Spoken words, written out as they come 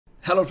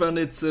Hello friend,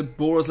 it's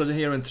BorasLegend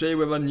here, and today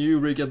we have a new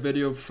recap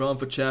video from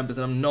FUT Champions,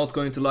 and I'm not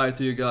going to lie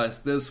to you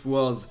guys, this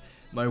was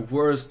my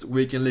worst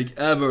weekend league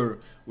ever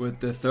with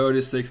the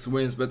 36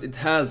 wins, but it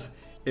has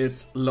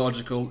its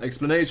logical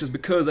explanations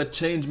because I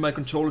changed my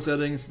controller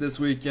settings this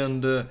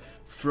weekend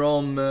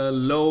from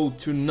low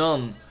to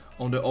none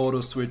on the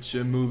auto switch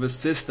move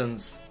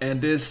assistance, and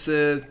this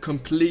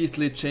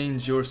completely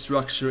changed your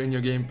structure in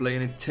your gameplay,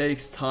 and it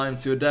takes time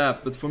to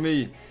adapt, but for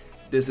me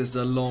this is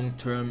a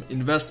long-term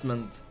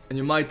investment. And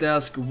you might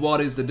ask,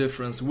 what is the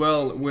difference?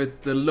 Well,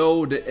 with the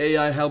low, the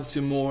AI helps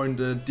you more in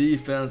the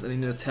defense and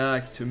in the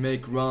attack to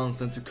make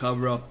runs and to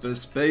cover up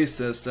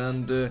spaces,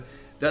 and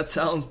that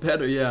sounds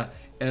better, yeah.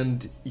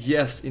 And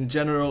yes, in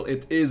general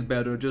it is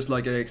better, just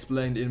like I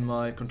explained in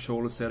my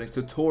controller settings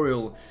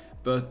tutorial.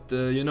 But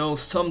you know,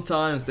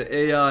 sometimes the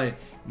AI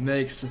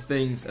makes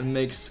things and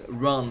makes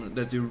run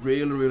that you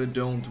really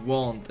don't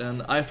want.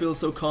 And I feel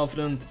so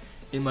confident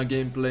in my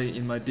gameplay,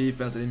 in my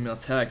defense and in my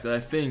attack that I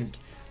think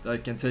that I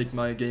can take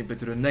my gameplay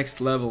to the next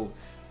level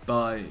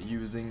by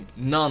using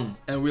none.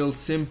 And we'll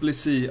simply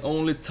see,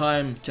 only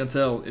time can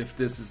tell if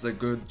this is a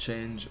good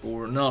change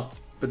or not.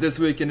 But this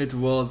weekend it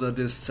was a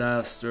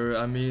disaster.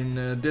 I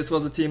mean, this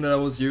was the team that I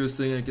was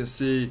using. You can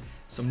see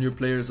some new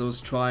players I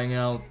was trying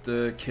out,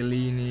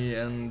 Chiellini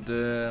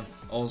and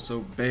also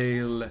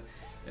Bale,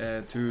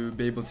 to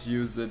be able to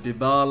use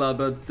Dybala.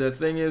 But the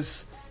thing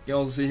is, you can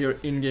also see here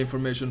in-game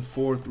formation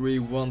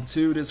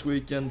 4-3-1-2 this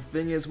weekend.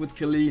 Thing is with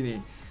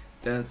Chiellini,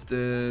 that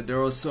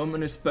there are so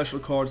many special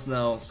cards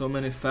now, so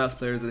many fast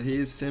players, that he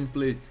is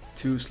simply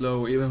too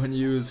slow. Even when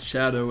you use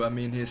Shadow, I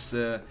mean, his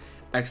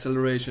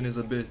acceleration is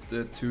a bit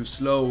too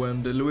slow.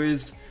 And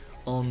Luis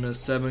on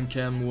 7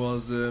 chem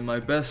was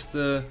my best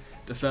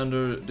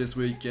defender this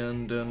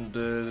weekend, and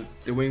the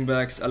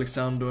wingbacks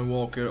Alexander and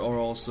Walker are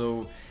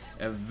also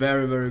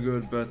very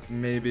good, but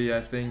maybe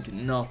I think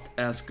not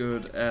as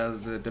good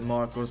as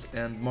DeMarcos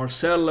and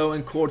Marcelo.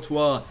 And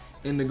Courtois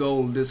in the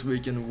goal this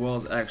weekend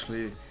was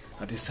actually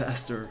a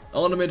disaster.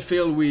 On the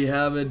midfield we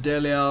have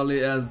Dele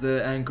Alli as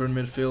the anchor in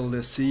midfield, the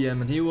CM,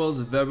 and he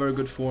was very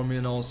good for me,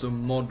 and also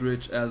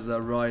Modric as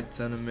a right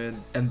center mid.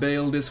 And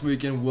Bale this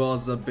weekend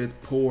was a bit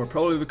poor,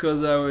 probably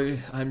because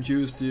I'm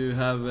used to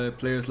have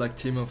players like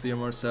Team of the Year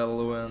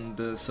Marcelo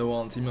and so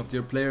on, Team of the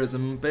Year players,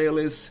 and Bale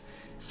is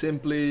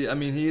simply, I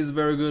mean, he is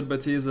very good,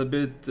 but he is a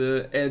bit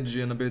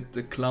edgy and a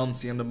bit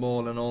clumsy on the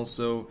ball, and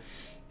also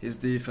his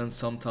defense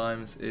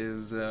sometimes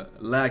is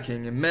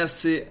lacking.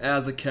 Messi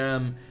as a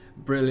cam,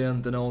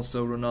 brilliant, and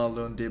also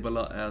Ronaldo and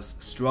Dybala as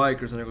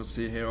strikers, and you can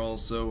see here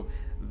also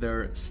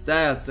their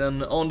stats.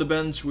 And on the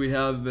bench we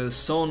have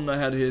Son. I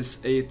had his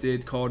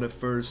 88 card the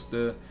first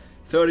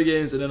 30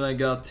 games, and then I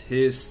got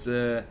his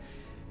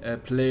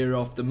player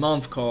of the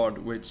month card,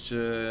 which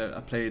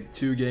I played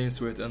 2 games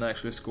with and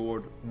actually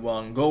scored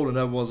 1 goal, and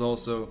that was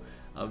also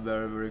a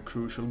very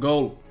crucial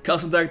goal.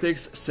 Custom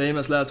tactics, same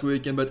as last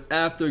weekend, but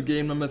after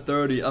game number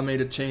 30 I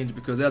made a change,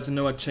 because as you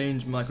know I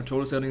changed my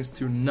controller settings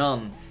to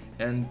none.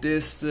 And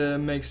this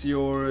makes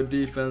your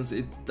defense,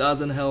 it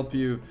doesn't help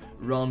you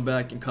run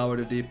back and cover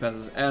the deep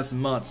passes as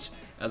much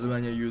as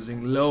when you're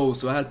using low.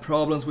 So I had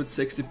problems with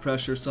 60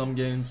 pressure some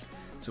games,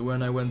 so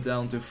when I went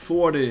down to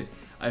 40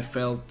 I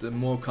felt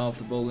more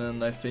comfortable,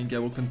 and I think I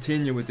will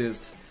continue with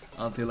this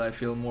until I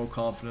feel more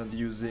confident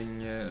using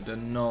the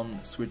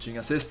non-switching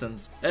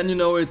assistance. And you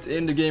know it,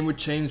 in the game we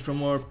changed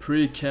from our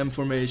pre-chem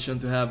formation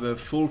to have a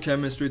full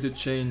chemistry to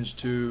change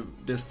to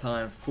this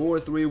time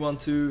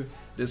 4-3-1-2.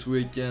 This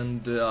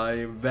weekend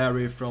I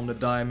vary from the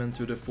diamond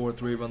to the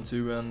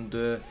 4-3-1-2,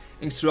 and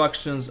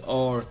instructions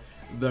are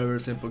very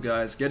simple,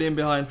 guys. Get in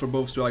behind for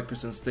both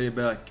strikers and stay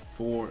back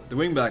for the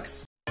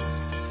wingbacks.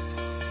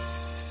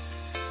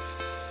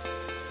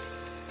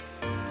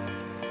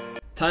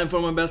 Time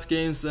for my best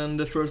games, and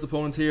the first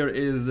opponent here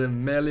is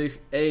Melich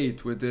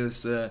 8 with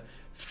this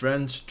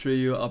French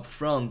trio up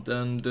front,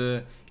 and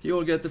he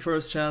will get the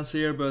first chance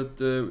here, but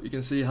you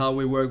can see how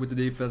we work with the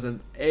defense, and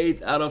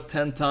 8 out of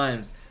 10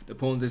 times the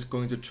opponent is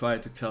going to try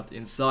to cut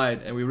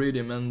inside, and we read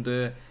him.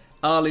 And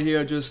Ali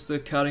here just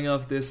cutting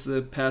off this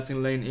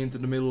passing lane into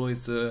the middle.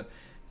 It's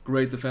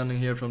great defending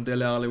here from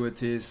Dele Alli with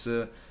his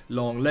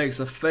long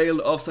legs. A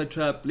failed offside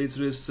trap leads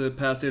to this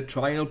pass here,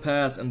 triangle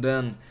pass, and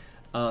then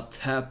a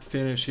tap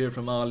finish here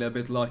from Ali. A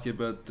bit lucky,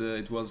 but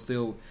it was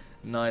still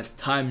nice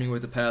timing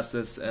with the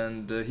passes,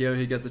 and here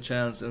he gets a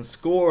chance and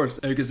scores.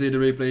 And you can see the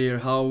replay here,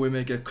 how we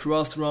make a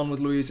cross run with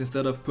Luis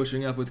instead of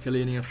pushing up with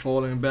Chiellini and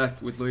falling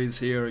back with Luis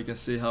here. You can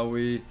see how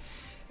we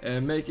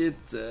make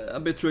it a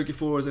bit tricky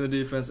for us in the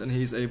defense, and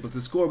he's able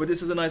to score. But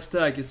this is a nice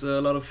attack, it's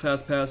a lot of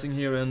fast passing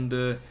here,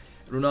 and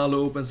Ronaldo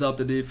opens up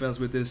the defense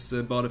with this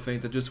body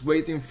feint, and just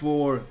waiting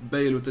for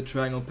Bale with the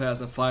triangle pass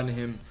and finding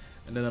him,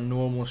 and then a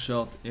normal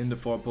shot in the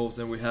far post,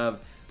 and we have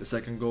the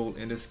second goal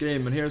in this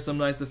game. And here's some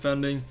nice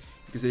defending.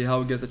 You can see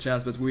how he gets a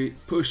chance, but we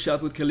push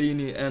out with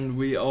Chiellini and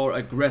we are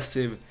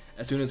aggressive.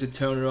 As soon as he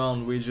turns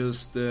around we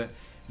just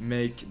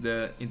make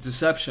the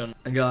interception.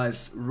 And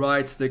guys,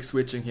 right stick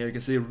switching here. You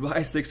can see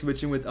right stick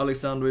switching with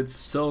Alexander. It's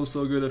so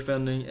good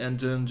defending, and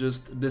then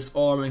just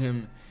disarming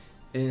him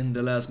in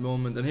the last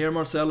moment. And here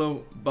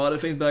Marcelo, body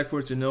feint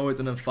backwards, you know it,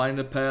 and then find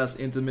a pass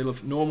into the middle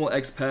of normal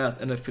X pass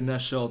and a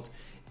finesse shot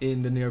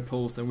in the near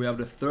post. And we have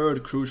the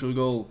third crucial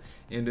goal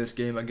in this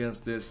game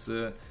against this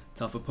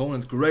tough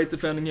opponent. Great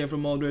defending here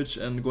from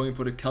Modric and going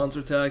for the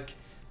counter-attack.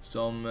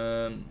 Some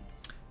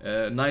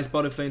nice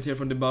body feint here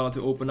from Dybala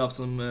to open up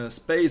some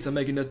space and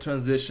making the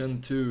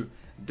transition to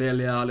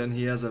Dele Alli, and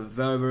he has a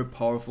very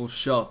powerful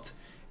shot.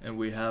 And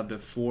we have the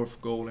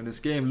fourth goal in this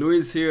game.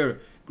 Luis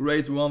here,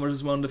 great 1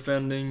 versus 1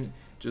 defending,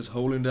 just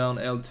holding down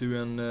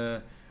L2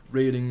 and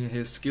reading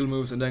his skill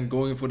moves and then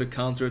going for the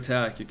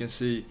counter-attack. You can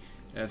see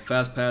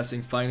fast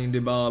passing, finding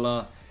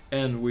Dybala,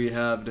 and we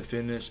have the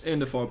finish in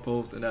the far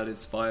post, and that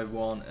is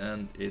 5-1,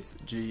 and it's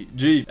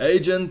GG.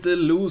 Agent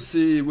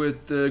Lucy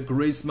with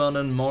Griezmann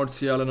and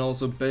Martial, and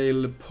also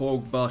Bale,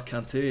 Pogba,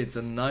 Kanté. It's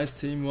a nice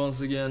team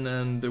once again,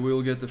 and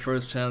we'll get the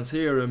first chance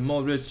here.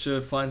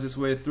 Modric finds his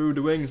way through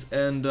the wings,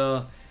 and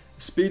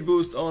speed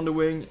boost on the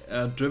wing,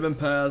 a driven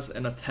pass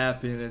and a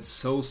tap in. It's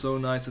so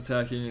nice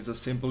attacking. It's a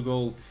simple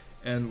goal,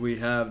 and we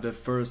have the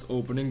first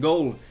opening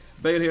goal.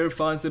 Bale here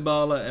finds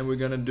Dybala, and we're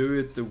gonna do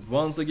it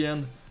once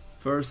again.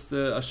 First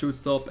a shoot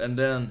stop and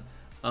then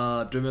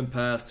a driven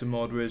pass to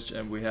Modric,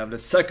 and we have the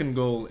second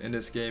goal in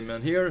this game.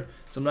 And here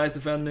some nice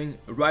defending,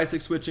 right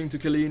stick switching to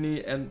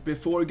Chiellini, and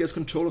before he gets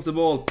control of the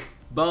ball,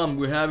 bam,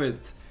 we have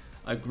it.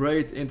 A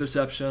great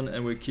interception,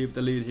 and we keep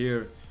the lead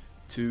here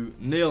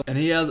 2-0. And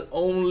he has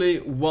only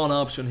one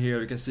option here.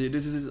 You can see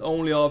this is his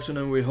only option,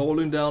 and we're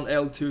holding down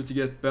L2 to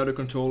get better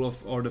control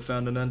of our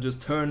defender, and then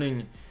just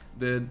turning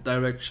the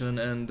direction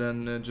and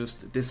then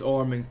just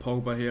disarming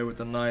Pogba here with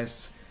a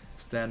nice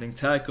standing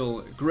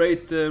tackle.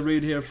 Great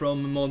read here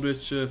from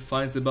Modric,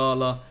 finds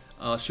Dybala,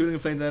 shooting a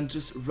feint and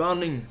just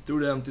running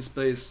through the empty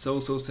space. So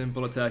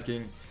simple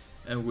attacking,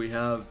 and we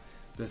have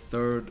the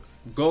third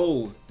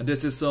goal. And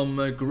this is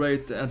some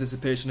great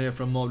anticipation here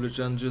from Modric,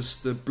 and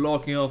just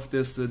blocking off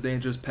this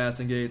dangerous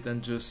passing gate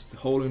and just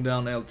holding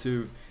down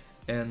L2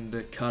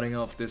 and cutting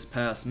off this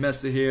pass.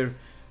 Messi here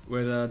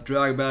with a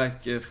drag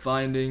back,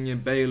 finding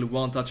Bale,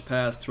 one-touch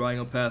pass,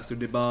 triangle pass to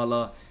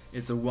Dybala.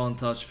 It's a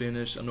one-touch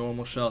finish, a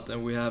normal shot,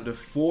 and we have the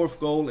fourth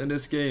goal in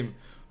this game.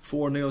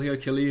 4-0 here,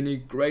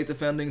 Chiellini. Great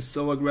defending,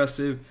 so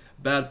aggressive.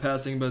 Bad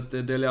passing, but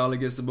Dele Alli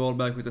gets the ball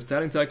back with a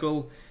standing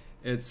tackle.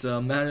 It's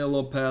a manual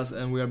lob pass,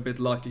 and we are a bit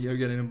lucky here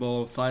getting the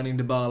ball, finding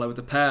Dybala with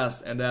the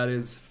pass, and that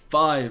is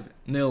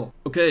 5-0.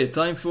 Okay,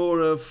 time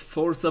for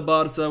Forza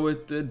Barca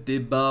with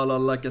Dybala,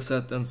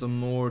 Lacazette, and some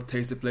more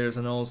tasty players,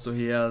 and also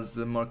he has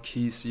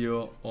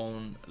Marquisio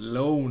on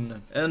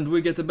loan. And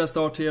we get the best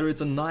start here.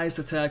 It's a nice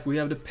attack. We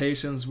have the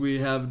patience, we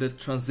have the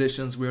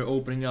transitions, we are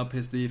opening up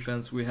his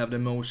defense, we have the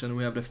motion,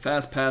 we have the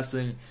fast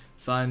passing,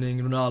 finding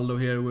Ronaldo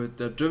here with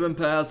the driven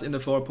pass in the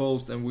far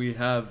post, and we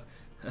have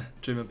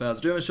driven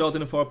shot in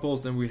the far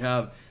post, and we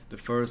have the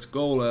first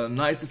goal.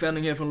 Nice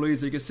defending here from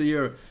Luis. You can see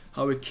here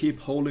how we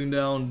keep holding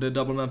down the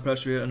double man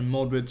pressure here, and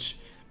Modric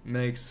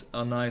makes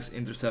a nice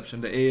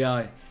interception. The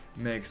AI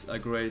makes a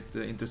great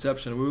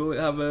interception. We will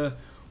have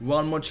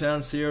one more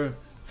chance here.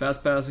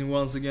 Fast passing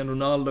once again,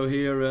 Ronaldo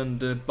here,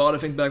 and body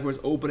feint backwards,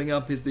 opening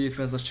up his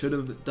defense. I should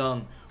have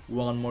done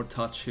one more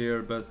touch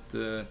here, but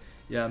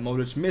yeah,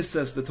 Modric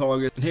misses the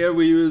target. And here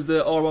we use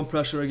the R1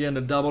 pressure again,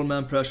 the double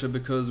man pressure,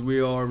 because we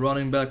are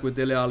running back with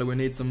Dele Alli. We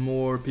need some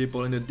more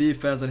people in the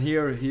defense, and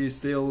here he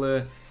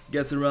still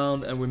gets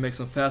around, and we make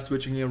some fast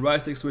switching here,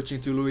 right stick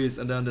switching to Luis,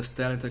 and then the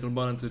standing tackle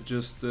button to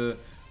just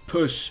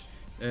push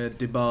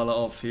Dybala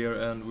off here,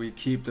 and we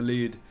keep the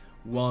lead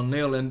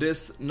 1-0. And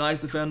this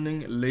nice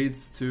defending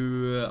leads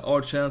to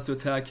our chance to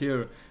attack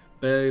here.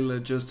 Bale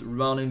just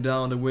running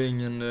down the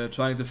wing and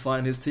trying to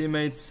find his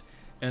teammates,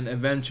 and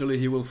eventually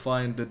he will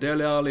find the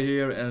Dele Alli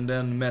here, and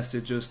then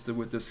Messi just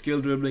with the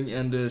skill dribbling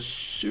and the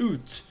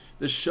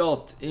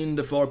shot in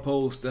the far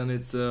post, and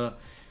it's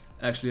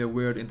actually a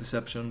weird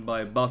interception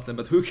by Butland,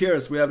 but who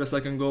cares? We have the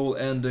second goal,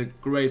 and a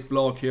great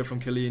block here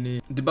from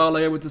Chiellini. Dybala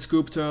here with the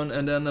scoop turn,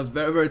 and then a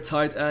very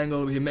tight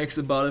angle. He makes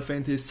a body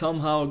feint. He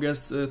somehow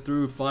gets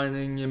through,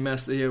 finding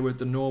Messi here with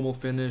the normal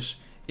finish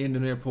in the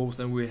near post,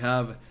 and we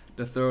have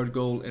the third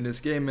goal in this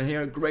game. And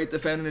here great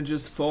defending,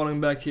 just falling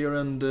back here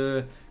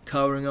and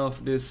covering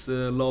off this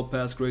lob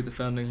pass. Great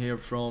defending here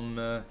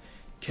from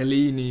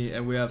Chiellini,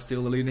 and we have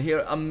still the lead. And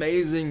here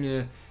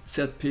amazing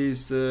set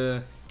piece.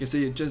 You can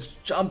see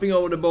just jumping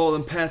over the ball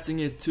and passing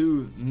it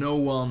to no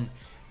one.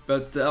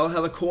 But I'll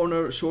have a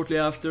corner shortly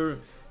after.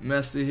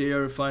 Messi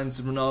here finds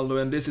Ronaldo,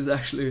 and this is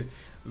actually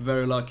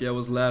very lucky. I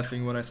was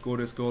laughing when I scored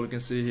this goal. You can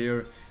see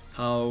here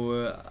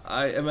how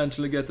I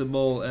eventually get the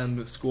ball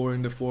and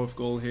scoring the fourth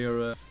goal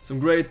here. Some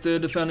great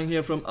defending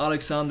here from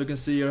Alexander. You can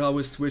see here how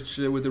we switch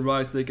with the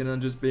right stick and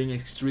then just being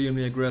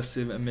extremely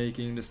aggressive and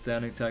making the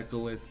standing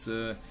tackle. It's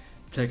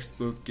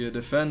textbook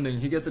defending.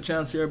 He gets the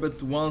chance here,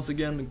 but once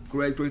again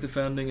great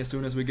defending. As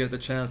soon as we get the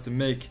chance to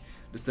make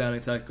the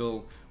standing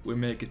tackle, we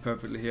make it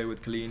perfectly here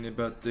with Chiellini,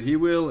 but he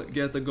will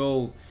get the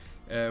goal.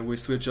 We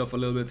switch off a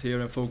little bit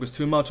here and focus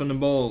too much on the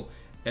ball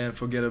and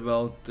forget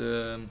about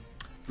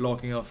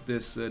blocking off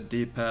this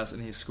deep pass,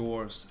 and he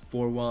scores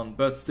 4-1,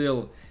 but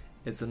still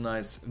it's a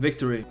nice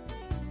victory.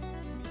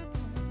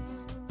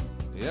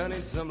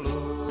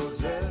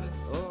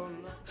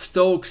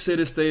 Stoke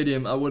City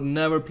Stadium. I would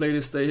never play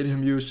this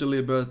stadium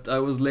usually, but I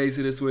was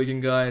lazy this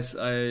weekend, guys.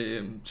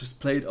 I just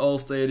played all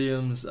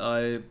stadiums.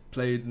 I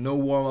played no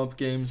warm-up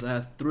games. I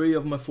had 3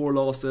 of my 4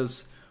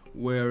 losses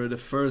were the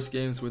first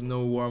games with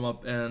no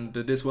warm-up, and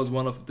this was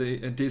one of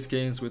these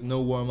games with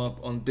no warm-up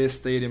on this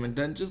stadium. And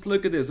then just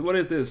look at this. What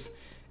is this?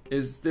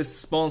 Is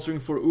this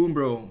sponsoring for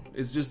Umbro?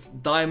 It's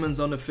just diamonds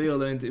on the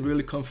field, and it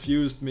really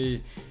confused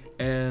me.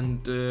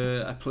 And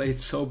I played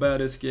so bad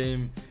this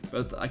game,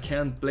 but I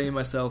can't blame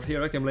myself.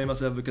 Here I can blame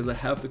myself because I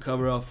have to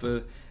cover off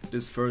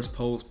this first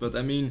post. But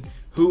I mean,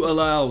 who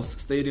allows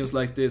stadiums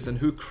like this, and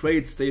who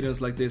creates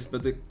stadiums like this?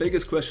 But the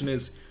biggest question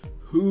is,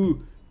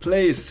 who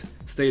plays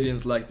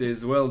stadiums like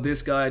this? Well,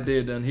 this guy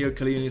did, and here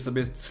Chiellini is a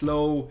bit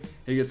slow.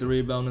 He gets the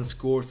rebound and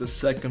scores the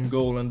second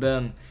goal, and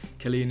then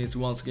Chiellini is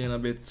once again a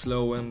bit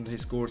slow and he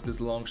scores this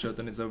long shot,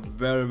 and it's a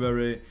very,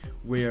 very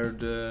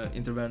weird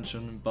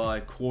intervention by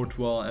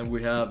Courtois, and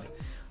we have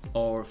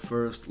our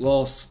first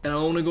loss. And I'm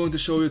only going to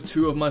show you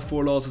 2 of my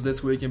 4 losses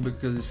this weekend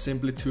because it's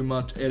simply too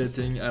much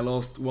editing. I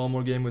lost one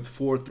more game with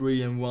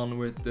 4-3 and one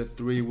with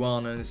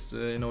 3-1, and it's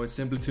you know, it's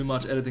simply too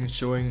much editing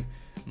showing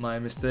my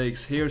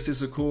mistakes. Here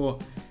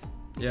Sissoko,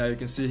 yeah, you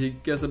can see he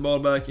gets the ball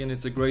back in.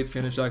 It's a great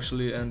finish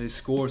actually, and he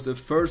scores the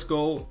first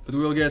goal. But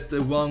we will get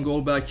 1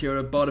 goal back here,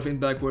 a body fin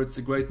backwards,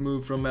 a great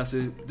move from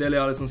Messi. Dele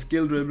Alli on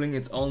skill dribbling,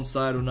 it's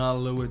onside.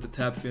 Ronaldo with the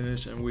tap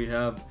finish, and we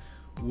have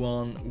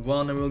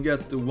 1-1, and we'll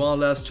get one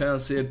last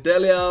chance here.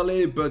 Dele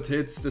Alli, but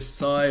hits the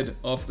side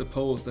of the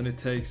post, and it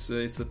takes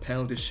it's a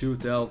penalty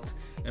shootout,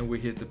 and we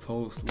hit the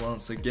post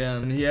once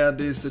again. And he had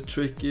these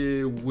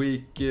tricky,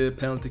 weak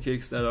penalty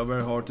kicks that are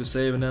very hard to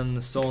save, and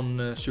then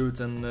Son shoots,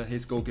 and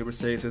his goalkeeper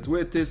saves it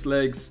with his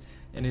legs,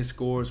 and he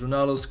scores.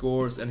 Ronaldo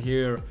scores, and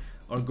here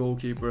our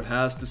goalkeeper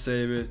has to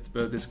save it,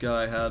 but this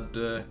guy had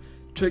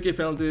tricky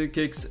penalty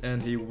kicks,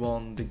 and he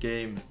won the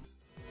game.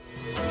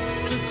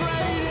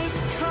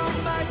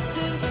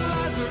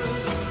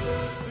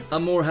 A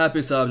more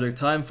happy subject,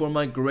 time for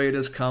my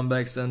greatest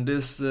comebacks, and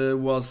this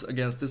was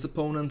against this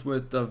opponent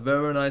with a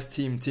very nice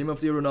team of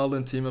the Ronaldo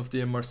and team of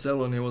the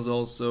Marcelo, and he was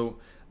also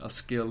a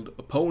skilled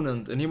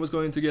opponent, and he was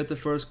going to get the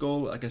first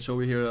goal. I can show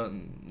you here a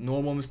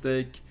normal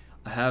mistake.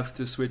 I have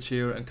to switch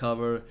here and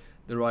cover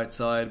the right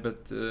side,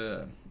 but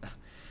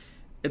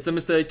it's a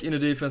mistake in the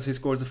defense. He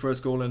scores the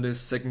first goal, and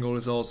this second goal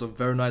is also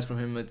very nice from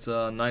him. It's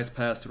a nice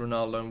pass to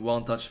Ronaldo and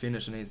one-touch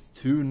finish, and it's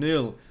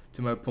 2-0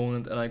 to my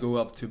opponent, and I go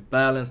up to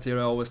balanced. Here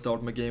I always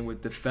start my game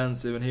with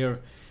defensive, and here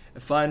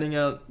finding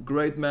a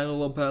great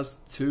manual pass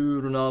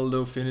to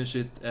Ronaldo, finish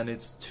it, and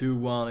it's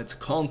 2-1. It's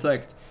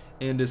contact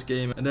in this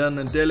game, and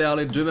then Dele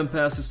Alli driven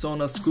pass to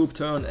Son, a scoop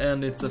turn,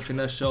 and it's a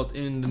finesse shot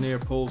in the near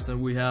post,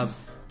 and we have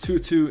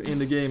 2-2 in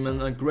the game,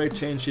 and a great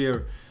change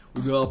here.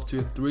 We go up to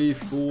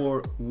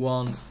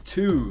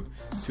 3-4-1-2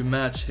 to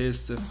match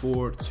his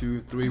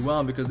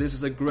 4-2-3-1, because this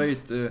is a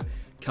great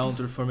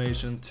counter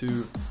formation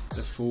to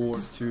the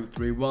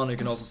 4-2-3-1. You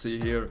can also see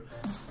here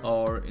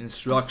our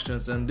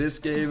instructions, and this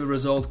gave a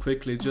result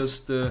quickly,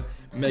 just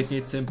making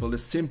it simple. The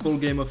simple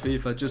game of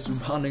FIFA, just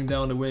running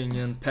down the wing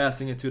and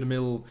passing it to the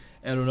middle,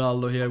 and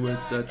Ronaldo here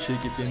with a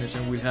cheeky finish,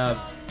 and we have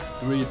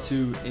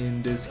 3-2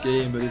 in this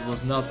game. But it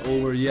was not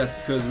over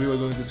yet, because we were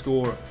going to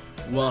score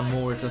one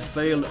more. It's a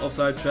failed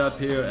offside trap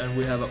here, and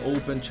we have an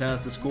open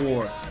chance to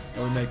score,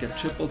 and we make a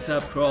triple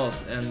tap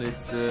cross, and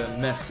it's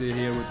Messi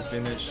here with the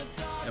finish,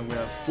 and we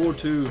have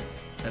 4-2,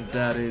 and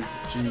that is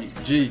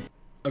GG.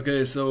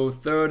 Okay, so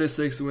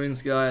 36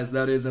 wins, guys.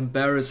 That is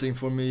embarrassing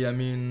for me. I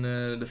mean,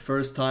 the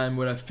first time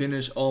when I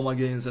finish all my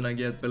games and I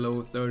get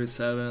below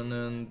 37,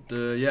 and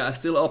yeah, I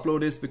still upload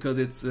this because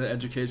it's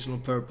educational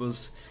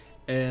purpose.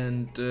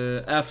 And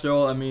after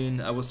all, I mean,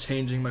 I was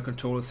changing my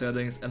controller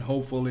settings, and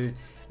hopefully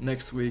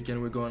next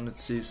weekend we're going to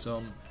see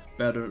some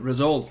better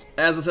results.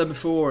 As I said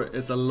before,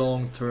 it's a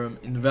long-term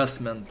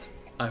investment,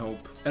 I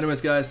hope.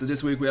 Anyways, guys, so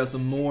this week we have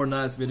some more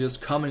nice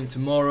videos coming.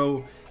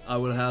 Tomorrow I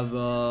will have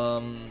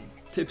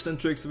tips and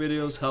tricks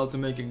videos, how to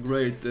make a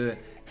great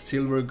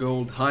silver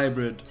gold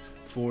hybrid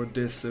for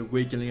this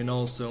weekend, and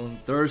also on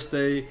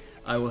Thursday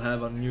I will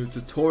have a new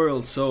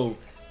tutorial, so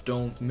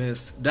don't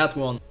miss that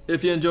one.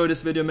 If you enjoyed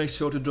this video, make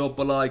sure to drop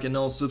a like and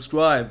also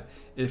subscribe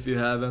if you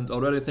haven't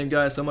already. Thank you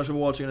guys so much for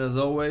watching, and as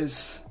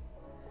always,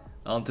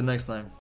 until next time.